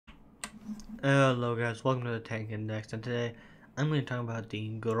Hello guys, welcome to the Tank Index, and today I'm going to talk about the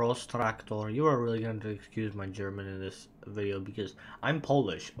Grosstraktor. You are really going to excuse my German in this video because I'm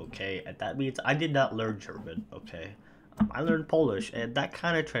Polish, okay? And that means I did not learn German, okay? I learned Polish, and that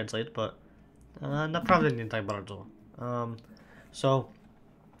kind of translates, but naprawdę nie tak bardzo. So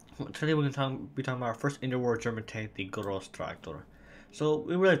today we're going to be talking about our first interwar German tank, the Grosstraktor. So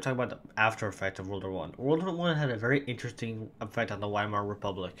we really talk about the after effects of World War One. World War One had a very interesting effect on the Weimar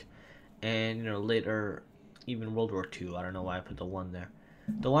Republic, and later even World War II. I don't know why I put the one there.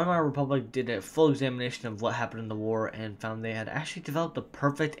 The Weimar Republic did a full examination of what happened in the war and found they had actually developed the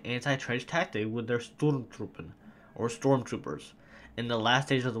perfect anti-trench tactic with their Sturmtruppen, or stormtroopers, in the last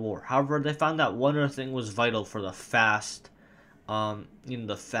days of the war. However, they found that one other thing was vital for the fast,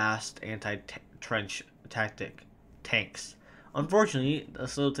 the fast anti-trench tactic, tanks. Unfortunately,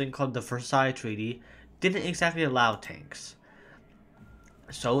 this little thing called the Versailles Treaty didn't exactly allow tanks.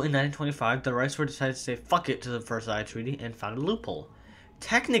 So in 1925, the Reichswehr decided to say fuck it to the Versailles Treaty and found a loophole.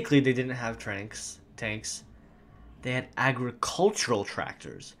 Technically, they didn't have tanks. They had agricultural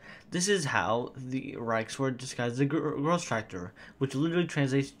tractors. This is how the Reichswehr disguised the Grosstraktor, which literally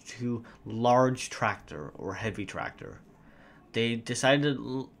translates to large tractor or heavy tractor. They decided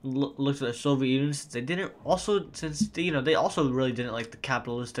to look to the Soviet Union since they also really didn't like the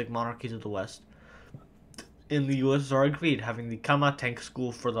capitalistic monarchies of the West. In the USSR agreed, having the Kama tank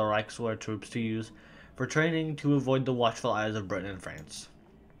school for the Reichswehr troops to use for training to avoid the watchful eyes of Britain and France.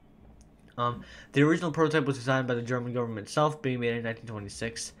 The original prototype was designed by the German government itself, being made in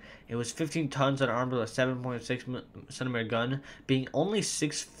 1926. It was 15 tons and armed with a 7.6 centimeter gun, being only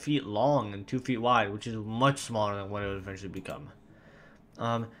 6 feet long and 2 feet wide, which is much smaller than what it would eventually become.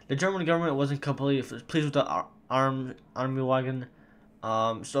 The German government wasn't completely pleased with the army wagon.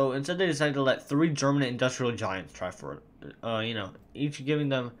 So instead they decided to let 3 German industrial giants try for it. Each giving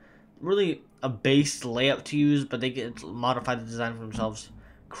them really a base layout to use, but they get to modify the design for themselves.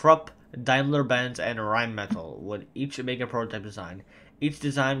 Krupp, Daimler-Benz, and Rheinmetall would each make a prototype design. Each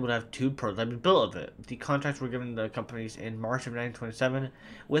design would have 2 prototypes built of it. The contracts were given to the companies in March of 1927,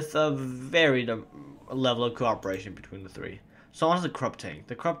 with a varied level of cooperation between the 3. So on to the Krupp tank.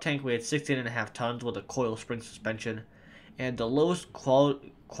 The Krupp tank weighed 16.5 tons with a coil spring suspension, and the lowest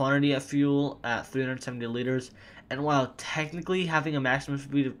quantity of fuel at 370 liters. And while technically having a maximum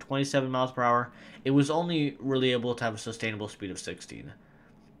speed of 27 miles per hour, it was only really able to have a sustainable speed of 16.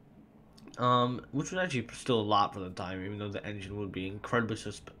 Which was actually still a lot for the time, even though the engine would be incredibly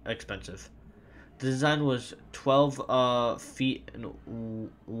expensive. The design was 12 feet and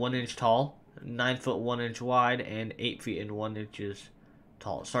 1 inch tall, 9 foot 1 inch wide, and 8 feet and 1 inches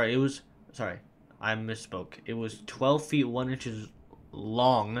tall. Sorry, I misspoke. It was 12 feet 1 inches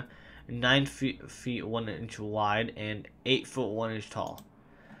long, 9 feet 1 inch wide, and 8 foot 1 inch tall.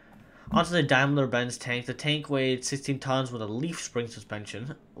 Onto the Daimler-Benz tank. The tank weighed 16 tons with a leaf spring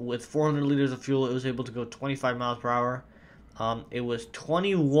suspension. With 400 liters of fuel, it was able to go 25 miles per hour. It was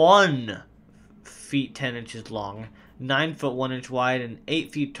 21 feet 10 inches long, 9 foot 1 inch wide, and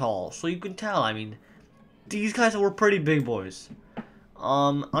 8 feet tall. So you can tell, I mean, these guys were pretty big boys.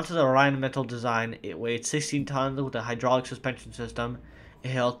 Onto the Rheinmetall design. It weighed 16 tons with a hydraulic suspension system. It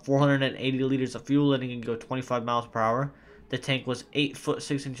held 480 liters of fuel, letting it go 25 miles per hour. The tank was 8 foot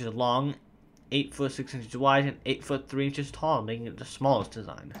 6 inches long, 8 foot 6 inches wide, and 8 foot 3 inches tall, making it the smallest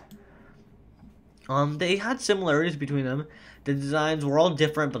design. They had similarities between them. The designs were all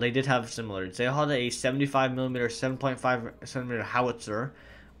different, but they did have similarities. They all had a 75mm 7.5 centimeter howitzer,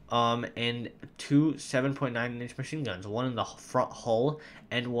 and 2 7.9-inch machine guns, one in the front hull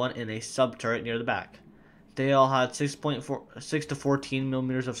and one in a sub-turret near the back. They all had 6 to 14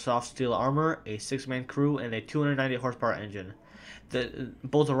 millimeters of soft steel armor, a 6-man crew, and a 290 horsepower engine.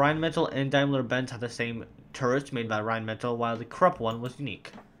 Both the Rheinmetall and Daimler-Benz had the same turrets made by Rheinmetall, while the Krupp one was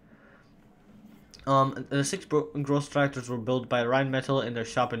unique. The 6 Grosstraktors were built by Rheinmetall in their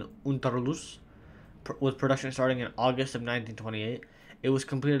shop in Unterlüß, with production starting in August of 1928. It was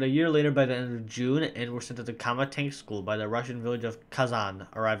completed a year later by the end of June and were sent to the Kama tank school by the Russian village of Kazan,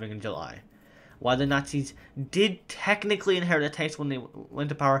 arriving in July. While the Nazis did technically inherit the tanks when they went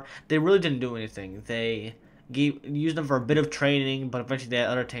to power, they really didn't do anything. They used them for a bit of training, but eventually they had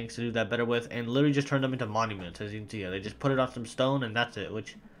other tanks to do that better with, and literally just turned them into monuments, as you can see here. They just put it on some stone, and that's it,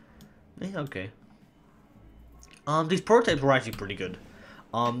 which, okay. These prototypes were actually pretty good.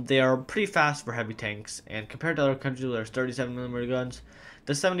 They are pretty fast for heavy tanks, and compared to other countries with their 37mm guns,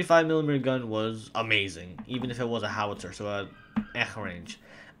 the 75mm gun was amazing, even if it was a howitzer, so a range.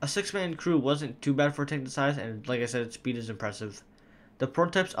 A 6-man crew wasn't too bad for a tank the size, and like I said, its speed is impressive. The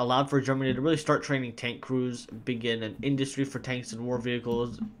prototypes allowed for Germany to really start training tank crews, begin an industry for tanks and war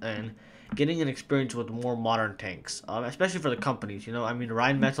vehicles, and getting an experience with more modern tanks, especially for the companies. You know, I mean,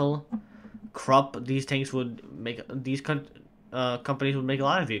 Rheinmetall, Krupp, these tanks would make companies would make a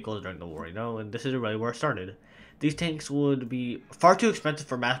lot of vehicles during the war. You know, and this is really where it started. These tanks would be far too expensive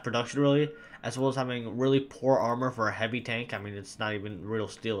for mass production, really, as well as having really poor armor for a heavy tank. I mean, it's not even real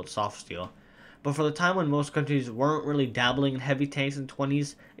steel; it's soft steel. But for the time when most countries weren't really dabbling in heavy tanks in the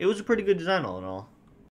 20s, it was a pretty good design all in all.